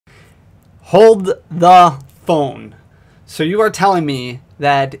Hold the phone. So you are telling me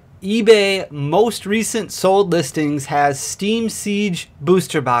that eBay most recent sold listings has Steam Siege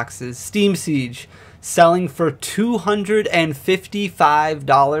booster boxes, Steam Siege, selling for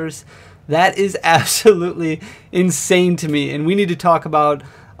 $255. That is absolutely insane to me, and we need to talk about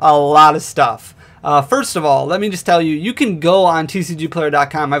a lot of stuff. First of all, let me just tell you, you can go on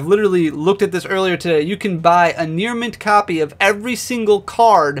tcgplayer.com. I've literally looked at this earlier today. You can buy a near mint copy of every single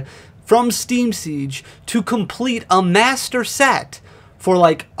card from Steam Siege to complete a master set for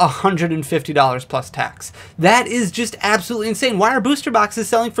like $150 plus tax. That is just absolutely insane. Why are booster boxes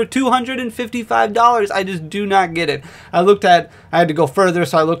selling for $255? I just do not get it. I had to go further,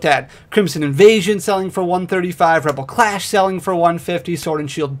 so I looked at Crimson Invasion selling for $135, Rebel Clash selling for $150, Sword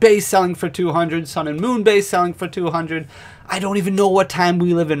and Shield base selling for $200, Sun and Moon base selling for $200. I don't even know what time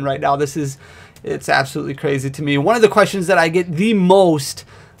we live in right now. It's absolutely crazy to me. One of the questions that I get the most,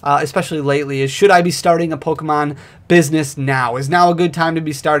 especially lately, is should I be starting a Pokemon business now? Is now a good time to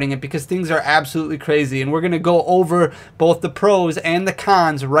be starting it? Because things are absolutely crazy, and we're going to go over both the pros and the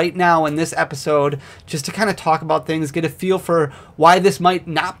cons right now in this episode, just to kind of talk about things, get a feel for why this might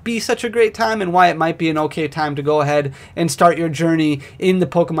not be such a great time and why it might be an okay time to go ahead and start your journey in the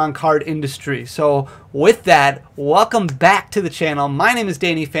Pokemon card industry. So with that, welcome back to the channel. My name is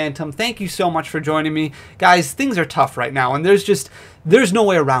Danny Phantom. Thank you so much for joining me. Guys, things are tough right now, and there's no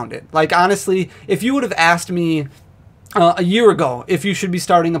way around it. Like, honestly, if you would have asked me a year ago if you should be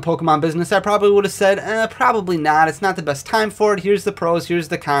starting a Pokemon business, I probably would have said, probably not. It's not the best time for it. Here's the pros, here's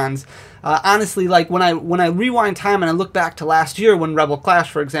the cons. Honestly, like when I rewind time and I look back to last year when Rebel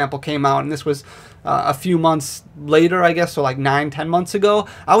Clash, for example, came out, and this was a few months later, I guess, so like 9-10 months ago,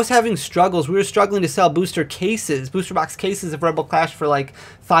 I was having struggles. We were struggling to sell booster box cases of Rebel Clash for like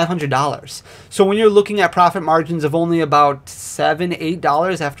 $500. So when you're looking at profit margins of only about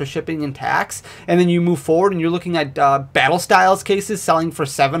 $7-8 after shipping and tax, and then you move forward and you're looking at Battle Styles cases selling for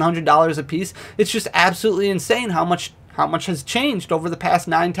 $700 a piece, it's just absolutely insane how much has changed over the past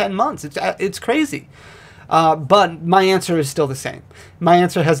 9-10 months. It's crazy. But my answer is still the same. My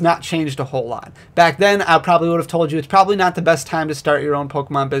answer has not changed a whole lot. Back then, I probably would have told you it's probably not the best time to start your own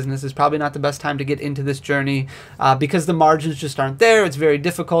Pokemon business. It's probably not the best time to get into this journey because the margins just aren't there. It's very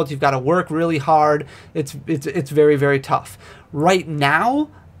difficult. You've got to work really hard. It's very, very tough. Right now,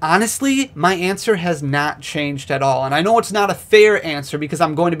 honestly, my answer has not changed at all. And I know it's not a fair answer because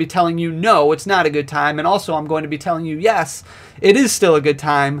I'm going to be telling you no, it's not a good time. And also I'm going to be telling you yes, it is still a good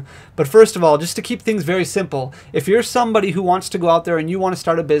time. But first of all, just to keep things very simple, if you're somebody who wants to go out there and you want to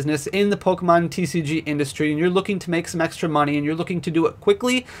start a business in the Pokemon TCG industry and you're looking to make some extra money and you're looking to do it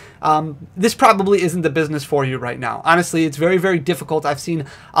quickly, this probably isn't the business for you right now. Honestly, it's very, very difficult. I've seen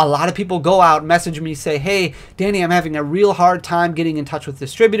a lot of people go out, message me, say, hey, Danny, I'm having a real hard time getting in touch with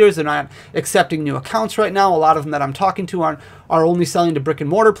distributors. They're not accepting new accounts right now. A lot of them that I'm talking to are only selling to brick and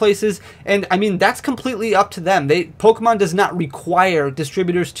mortar places. And I mean, that's completely up to them. Pokemon does not require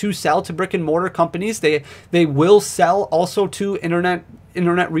distributors to sell to brick and mortar companies. They will sell also to internet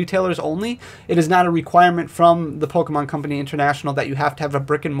retailers only. It is not a requirement from the Pokemon Company International that you have to have a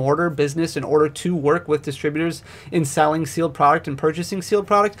brick and mortar business in order to work with distributors in selling sealed product and purchasing sealed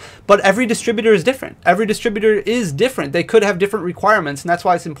product. But every distributor is different. Every distributor is different. They could have different requirements, and that's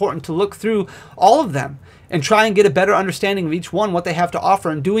why it's important to look through all of them and try and get a better understanding of each one, what they have to offer,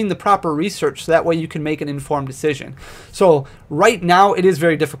 and doing the proper research so that way you can make an informed decision. So right now it is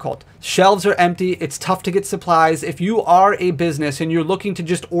very difficult. Shelves are empty. It's tough to get supplies. If you are a business and you're looking to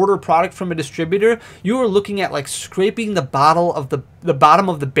just order product from a distributor, you are looking at like scraping the bottom of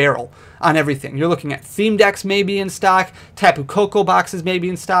the barrel on everything. You're looking at theme decks maybe in stock, Tapu Koko boxes maybe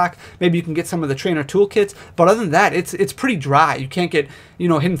in stock, maybe you can get some of the trainer toolkits, but other than that, it's pretty dry. You can't get,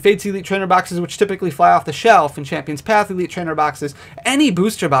 Hidden Fates Elite Trainer boxes, which typically fly off the shelf, and Champions Path Elite Trainer boxes. Any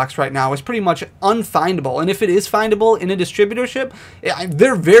booster box right now is pretty much unfindable, and if it is findable in a distributorship,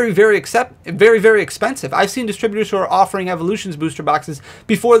 they're very, very expensive. I've seen distributors who are offering Evolution's booster boxes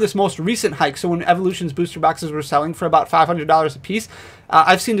before this most recent hike, so when Evolution's booster boxes were selling for about $500 a piece,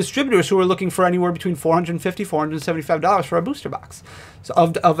 I've seen distributors who are looking for anywhere between $450, $475 for a booster box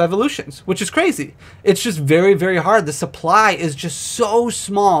of Evolutions, which is crazy. It's just very, very hard. The supply is just so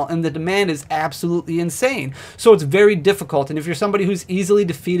small and the demand is absolutely insane. So it's very difficult. And if you're somebody who's easily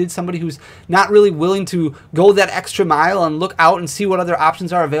defeated, somebody who's not really willing to go that extra mile and look out and see what other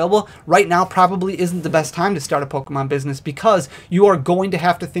options are available, right now probably isn't the best time to start a Pokemon business because you are going to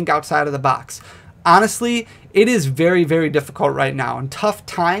have to think outside of the box. honestly, it is very, very difficult right now, and tough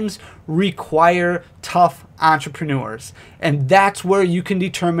times require tough entrepreneurs. And that's where you can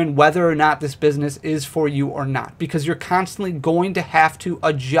determine whether or not this business is for you or not, because you're constantly going to have to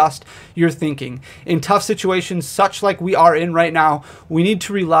adjust your thinking. In tough situations, such like we are in right now, we need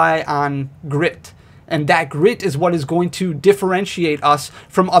to rely on grit. And that grit is what is going to differentiate us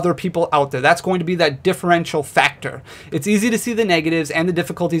from other people out there. That's going to be that differential factor. It's easy to see the negatives and the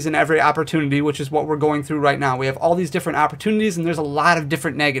difficulties in every opportunity, which is what we're going through right now. We have all these different opportunities and there's a lot of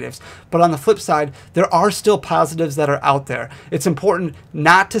different negatives. But on the flip side, there are still positives that are out there. It's important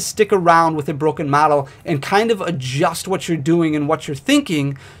not to stick around with a broken model and kind of adjust what you're doing and what you're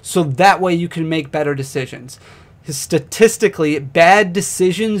thinking so that way you can make better decisions. Statistically, bad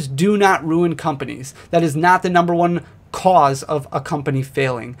decisions do not ruin companies. That is not the number one cause of a company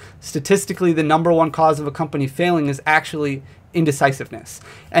failing. Statistically, the number one cause of a company failing is actually indecisiveness.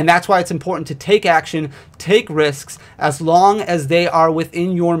 And that's why it's important to take action, take risks, as long as they are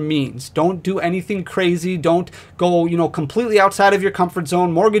within your means. Don't do anything crazy. Don't go, completely outside of your comfort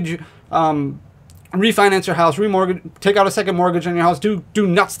zone. Refinance your house, remortgage, take out a second mortgage on your house, do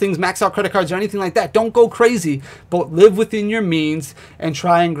nuts things, max out credit cards or anything like that. Don't go crazy, but live within your means and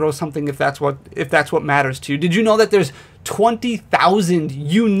try and grow something if that's what matters to you. Did you know that there's 20,000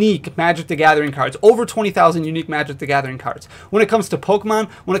 unique Magic the Gathering cards, over 20,000 unique Magic the Gathering cards? When it comes to Pokemon,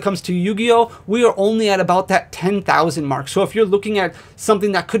 when it comes to Yu-Gi-Oh, we are only at about that 10,000 mark. So if you're looking at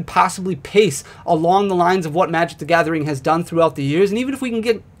something that could possibly pace along the lines of what Magic the Gathering has done throughout the years, and even if we can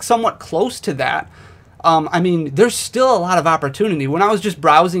get somewhat close to that, there's still a lot of opportunity. When I was just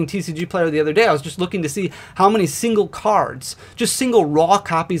browsing TCG Player the other day, I was just looking to see how many single cards, just single raw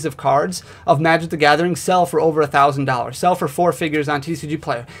copies of cards of Magic the Gathering sell for over $1,000, sell for 4 figures on TCG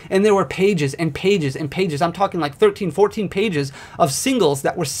Player. And there were pages and pages and pages. I'm talking like 13, 14 pages of singles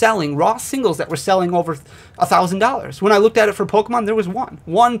that were selling, raw singles that were selling over $1,000. When I looked at it for Pokemon, there was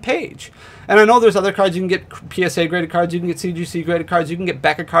one page. And I know there's other cards. You can get PSA graded cards, you can get CGC graded cards, you can get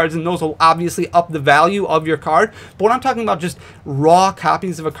Becca cards, and those will obviously up the value of your card. But when I'm talking about just raw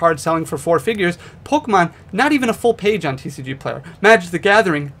copies of a card selling for 4 figures, Pokemon, not even a full page on TCG Player. Magic the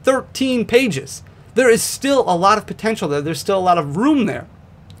Gathering, 13 pages. There is still a lot of potential there. There's still a lot of room there.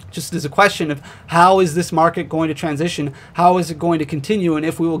 Just as a question of how is this market going to transition, how is it going to continue, and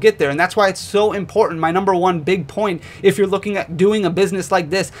if we will get there. And that's why it's so important. My number one big point, if you're looking at doing a business like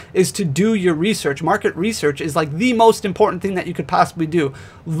this, is to do your research. Market research is like the most important thing that you could possibly do.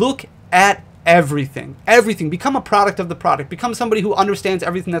 Look at everything. Become a product of the product. Become somebody who understands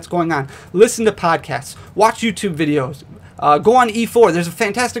everything that's going on. Listen to podcasts. Watch YouTube videos. Go on E4. There's a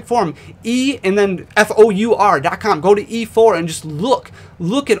fantastic forum, and then four.com. Go to E4 and just look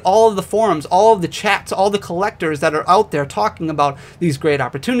at all of the forums, all of the chats, all the collectors that are out there talking about these great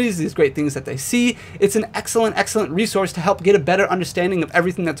opportunities, these great things that they see. It's an excellent, excellent resource to help get a better understanding of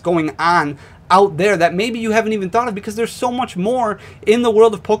everything that's going on out there that maybe you haven't even thought of, because there's so much more in the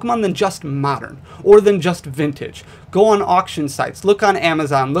world of Pokemon than just modern or than just vintage. Go on auction sites, look on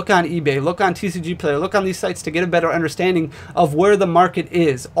Amazon, look on eBay, look on TCG Player, look on these sites to get a better understanding of where the market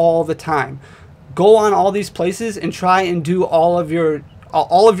is all the time. Go on all these places and try and do try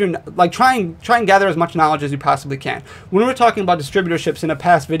and gather as much knowledge as you possibly can. When we were talking about distributorships in a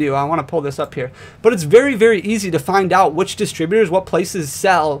past video, I want to pull this up here, but it's very, very easy to find out which distributors, what places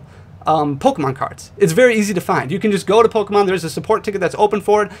sell Pokemon cards. It's very easy to find. You can just go to Pokemon. There's a support ticket that's open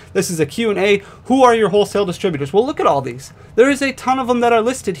for it. This is a Q&A. Who are your wholesale distributors? Well, look at all these. There is a ton of them that are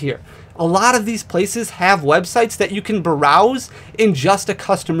listed here. A lot of these places have websites that you can browse in just a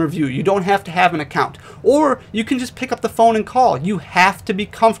customer view. You don't have to have an account. Or you can just pick up the phone and call. You have to be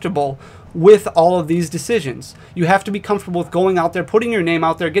comfortable with all of these decisions. You have to be comfortable with going out there, putting your name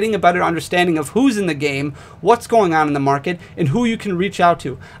out there, getting a better understanding of who's in the game, what's going on in the market, and who you can reach out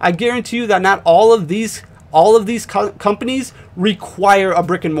to. I guarantee you that not all of these companies require a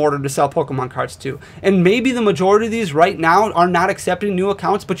brick and mortar to sell Pokemon cards to. And maybe the majority of these right now are not accepting new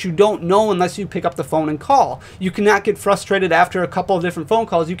accounts, but you don't know unless you pick up the phone and call. You cannot get frustrated after a couple of different phone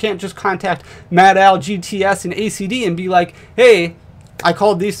calls. You can't just contact Mad Al, GTS, and ACD and be like, hey, I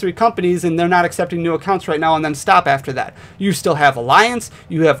called these 3 companies and they're not accepting new accounts right now, and then stop after that. You still have Alliance,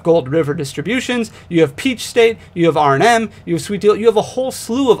 you have Gold River Distributions, you have Peach State, you have R&M, you have Sweet Deal. You have a whole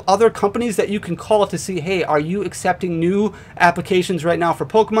slew of other companies that you can call to see, hey, are you accepting new applications right now for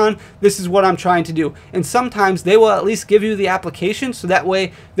Pokemon? This is what I'm trying to do. And sometimes they will at least give you the application so that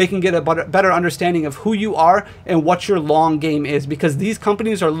way they can get a better understanding of who you are and what your long game is, because these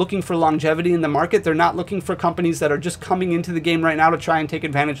companies are looking for longevity in the market. They're not looking for companies that are just coming into the game right now to try and take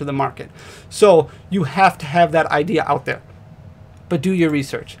advantage of the market. So you have to have that idea out there. But do your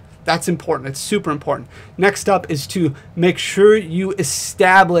research. That's important. It's super important. Next up is to make sure you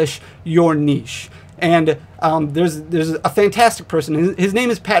establish your niche. And there's a fantastic person. His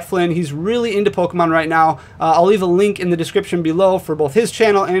name is Pat Flynn. He's really into Pokemon right now. I'll leave a link in the description below for both his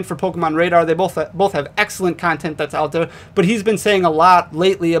channel and for Pokemon Radar. They both have excellent content that's out there. But he's been saying a lot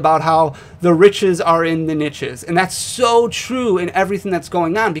lately about how the riches are in the niches. And that's so true in everything that's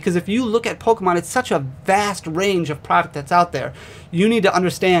going on. Because if you look at Pokemon, it's such a vast range of product that's out there. You need to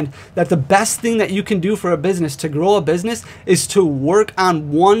understand that the best thing that you can do for a business, to grow a business, is to work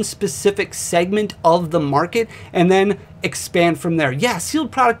on one specific segment of the market and then expand from there. Yeah,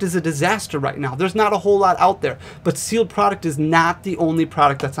 sealed product is a disaster right now. There's not a whole lot out there, but sealed product is not the only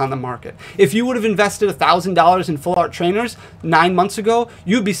product that's on the market. If you would have invested $1,000 in Full Art Trainers 9 months ago,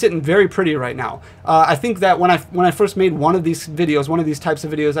 you'd be sitting very pretty right now. I think that when I first made one of these videos, one of these types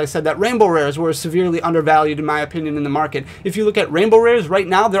of videos, I said that Rainbow Rares were severely undervalued in my opinion in the market. If you look at Rainbow Rares right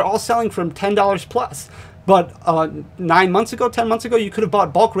now, they're all selling from $10 plus. But 9 months ago, 10 months ago, you could have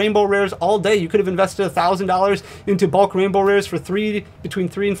bought bulk Rainbow Rares all day. You could have invested $1,000 into bulk Rainbow Rares for between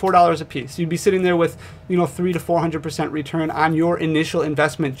 $3 and $4 a piece. You'd be sitting there with, 300 to 400% return on your initial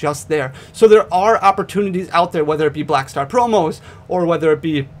investment just there. So there are opportunities out there, whether it be Black Star promos or whether it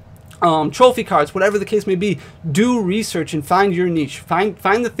be trophy cards, whatever the case may be. Do research and find your niche. Find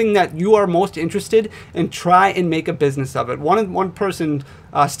the thing that you are most interested in and try and make a business of it. One person,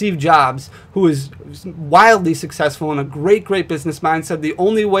 Steve Jobs, who is wildly successful and a great business mind, said the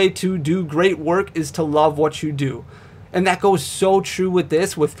only way to do great work is to love what you do. And that goes so true with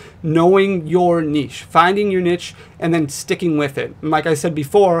this, with knowing your niche, finding your niche, and then sticking with it. And like I said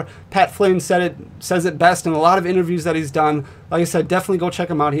before, Pat Flynn says it best in a lot of interviews that he's done. Like I said, definitely go check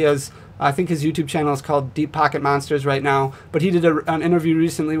him out. He has, I think his YouTube channel is called Deep Pocket Monsters right now, but he did an interview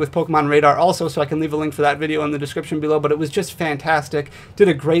recently with Pokemon Radar also, so I can leave a link for that video in the description below, but it was just fantastic. Did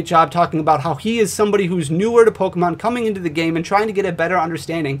a great job talking about how he is somebody who's newer to Pokemon, coming into the game and trying to get a better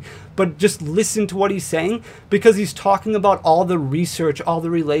understanding, but just listen to what he's saying, because he's talking about all the research, all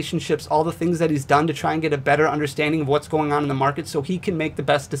the relationships, all the things that he's done to try and get a better understanding of what's going on in the market so he can make the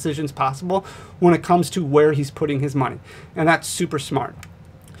best decisions possible when it comes to where he's putting his money. And that's super smart.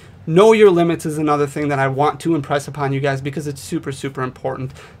 Know your limits is another thing that I want to impress upon you guys, because it's super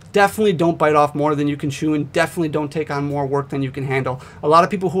important. Definitely don't bite off more than you can chew, and definitely don't take on more work than you can handle. A lot of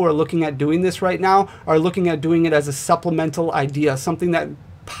people who are looking at doing this right now are looking at doing it as a supplemental idea, something that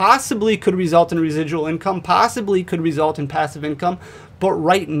possibly could result in residual income, possibly could result in passive income. But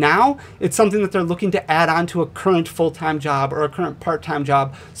right now, it's something that they're looking to add on to a current full-time job or a current part-time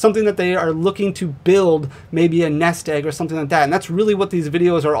job, something that they are looking to build, maybe a nest egg or something like that. And that's really what these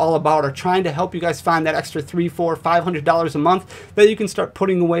videos are all about, are trying to help you guys find that extra $300, $400, $500 a month that you can start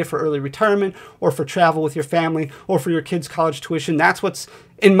putting away for early retirement or for travel with your family or for your kids' college tuition. That's what's,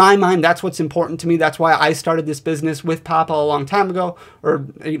 in my mind, that's what's important to me. That's why I started this business with Papa a long time ago, or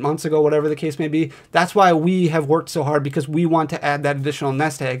 8 months ago, whatever the case may be. That's why we have worked so hard, because we want to add that additional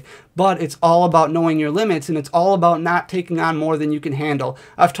nest egg. But it's all about knowing your limits, and it's all about not taking on more than you can handle.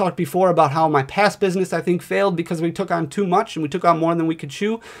 I've talked before about how my past business, I think, failed because we took on too much and we took on more than we could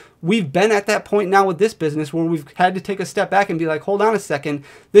chew. We've been at that point now with this business where we've had to take a step back and be like, hold on a second,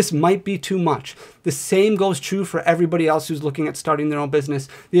 this might be too much. The same goes true for everybody else who's looking at starting their own business.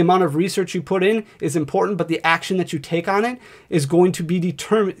 The amount of research you put in is important, but the action that you take on it is going to be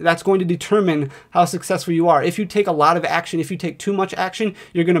determined. That's going to determine how successful you are. If you take a lot of action, if you take too much action,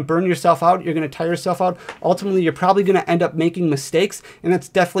 you're going to burn yourself out. You're going to tire yourself out. Ultimately, you're probably going to end up making mistakes, and that's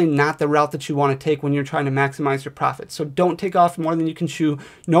definitely not the route that you want to take when you're trying to maximize your profits. So don't take off more than you can chew.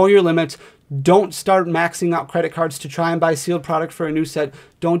 Know your limits. Don't start maxing out credit cards to try and buy sealed product for a new set.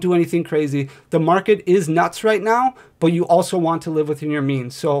 Don't do anything crazy. The market is nuts right now, but you also want to live within your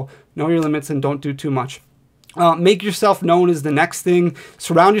means. So know your limits and don't do too much. Make yourself known is the next thing.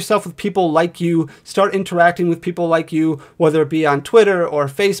 Surround yourself with people like you. Start interacting with people like you, whether it be on Twitter or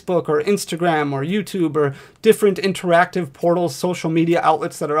Facebook or Instagram or YouTube or different interactive portals, social media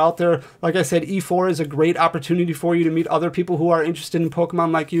outlets that are out there. Like I said, E4 is a great opportunity for you to meet other people who are interested in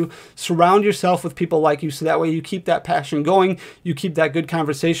Pokemon like you. Surround yourself with people like you so that way you keep that passion going, you keep that good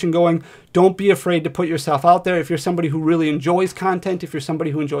conversation going. Don't be afraid to put yourself out there. If you're somebody who really enjoys content, if you're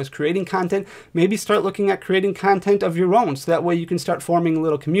somebody who enjoys creating content, maybe start looking at creating content of your own, so that way you can start forming a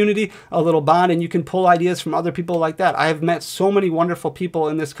little community, a little bond, and you can pull ideas from other people like that. I have met so many wonderful people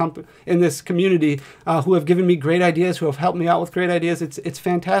in this community who have given me great ideas, who have helped me out with great ideas. It's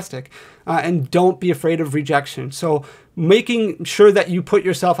fantastic. And don't be afraid of rejection. So making sure that you put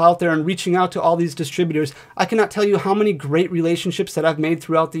yourself out there and reaching out to all these distributors. I cannot tell you how many great relationships that I've made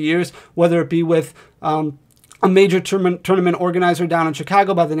throughout the years, whether it be with a major tournament organizer down in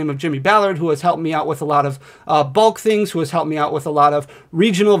Chicago by the name of Jimmy Ballard, who has helped me out with a lot of bulk things, who has helped me out with a lot of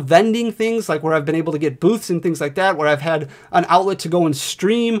regional vending things, like where I've been able to get booths and things like that, where I've had an outlet to go and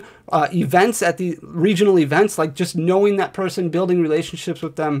stream events at the regional events. Like, just knowing that person, building relationships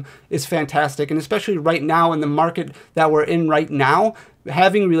with them is fantastic. And especially right now in the market that we're in right now,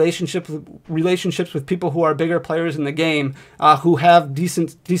 having relationships with people who are bigger players in the game, who have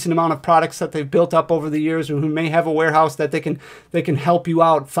decent amount of products that they've built up over the years, or who may have a warehouse that they can help you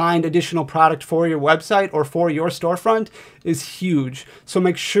out find additional product for your website or for your storefront, is huge. So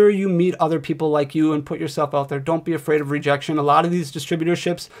make sure you meet other people like you and put yourself out there. Don't be afraid of rejection. A lot of these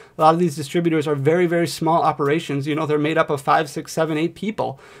distributorships, a lot of these distributors are very, very small operations. You know, they're made up of 5, 6, 7, 8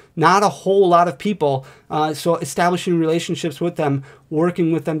 people. Not a whole lot of people. So establishing relationships with them,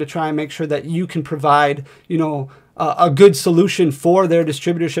 working with them to try and make sure that you can provide, you know, a good solution for their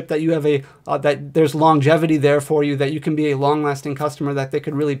distributorship, that you have that there's longevity there for you, that you can be a long-lasting customer that they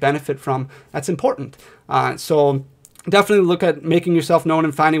could really benefit from. That's important. So definitely look at making yourself known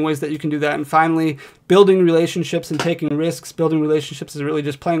and finding ways that you can do that. And finally, building relationships and taking risks. Building relationships is really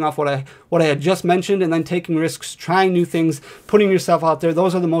just playing off what I had just mentioned, and then taking risks, trying new things, putting yourself out there.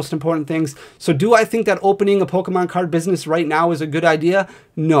 Those are the most important things. So do I think that opening a Pokemon card business right now is a good idea?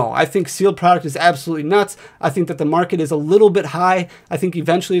 No. I think sealed product is absolutely nuts. I think that the market is a little bit high. I think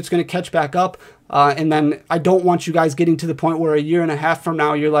eventually it's going to catch back up. And then I don't want you guys getting to the point where a year and a half from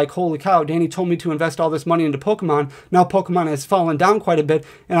now, you're like, holy cow, Danny told me to invest all this money into Pokemon. Now Pokemon has fallen down quite a bit,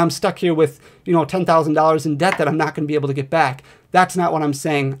 and I'm stuck here with, you know, $10,000 in debt that I'm not going to be able to get back. That's not what I'm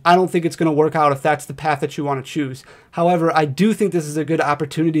saying. I don't think it's going to work out if that's the path that you want to choose. However, I do think this is a good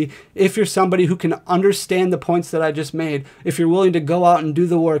opportunity if you're somebody who can understand the points that I just made, if you're willing to go out and do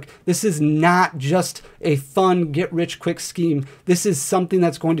the work. This is not just a fun get-rich-quick scheme. This is something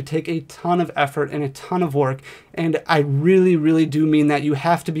that's going to take a ton of effort and a ton of work, and I really, really do mean that. You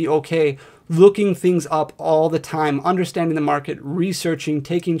have to be okay looking things up all the time, understanding the market, researching,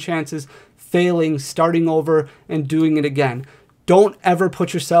 taking chances, failing, starting over, and doing it again. Don't ever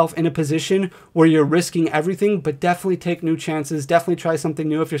put yourself in a position where you're risking everything, but definitely take new chances. Definitely try something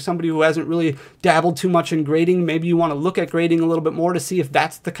new. If you're somebody who hasn't really dabbled too much in grading, maybe you want to look at grading a little bit more to see if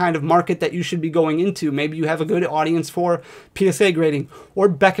that's the kind of market that you should be going into. Maybe you have a good audience for PSA grading or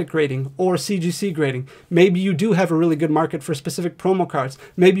Beckett grading or CGC grading. Maybe you do have a really good market for specific promo cards.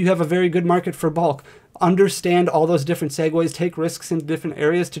 Maybe you have a very good market for bulk. Understand all those different segues, take risks in different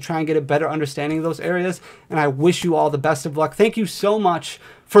areas to try and get a better understanding of those areas. And I wish you all the best of luck. Thank you so much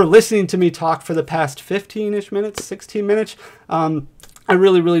for listening to me talk for the past 15-ish minutes, 16 minutes. I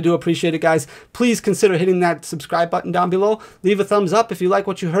really, really do appreciate it, guys. Please consider hitting that subscribe button down below. Leave a thumbs up if you like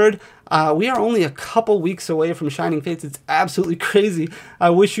what you heard. We are only a couple weeks away from Shining Fates. It's absolutely crazy. I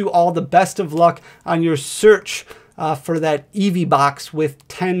wish you all the best of luck on your search for that Eevee box with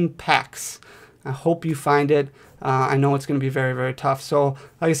 10 packs. I hope you find it. I know it's going to be very, very tough. So,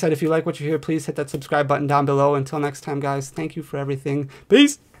 like I said, if you like what you hear, please hit that subscribe button down below. Until next time, guys, thank you for everything.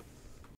 Peace.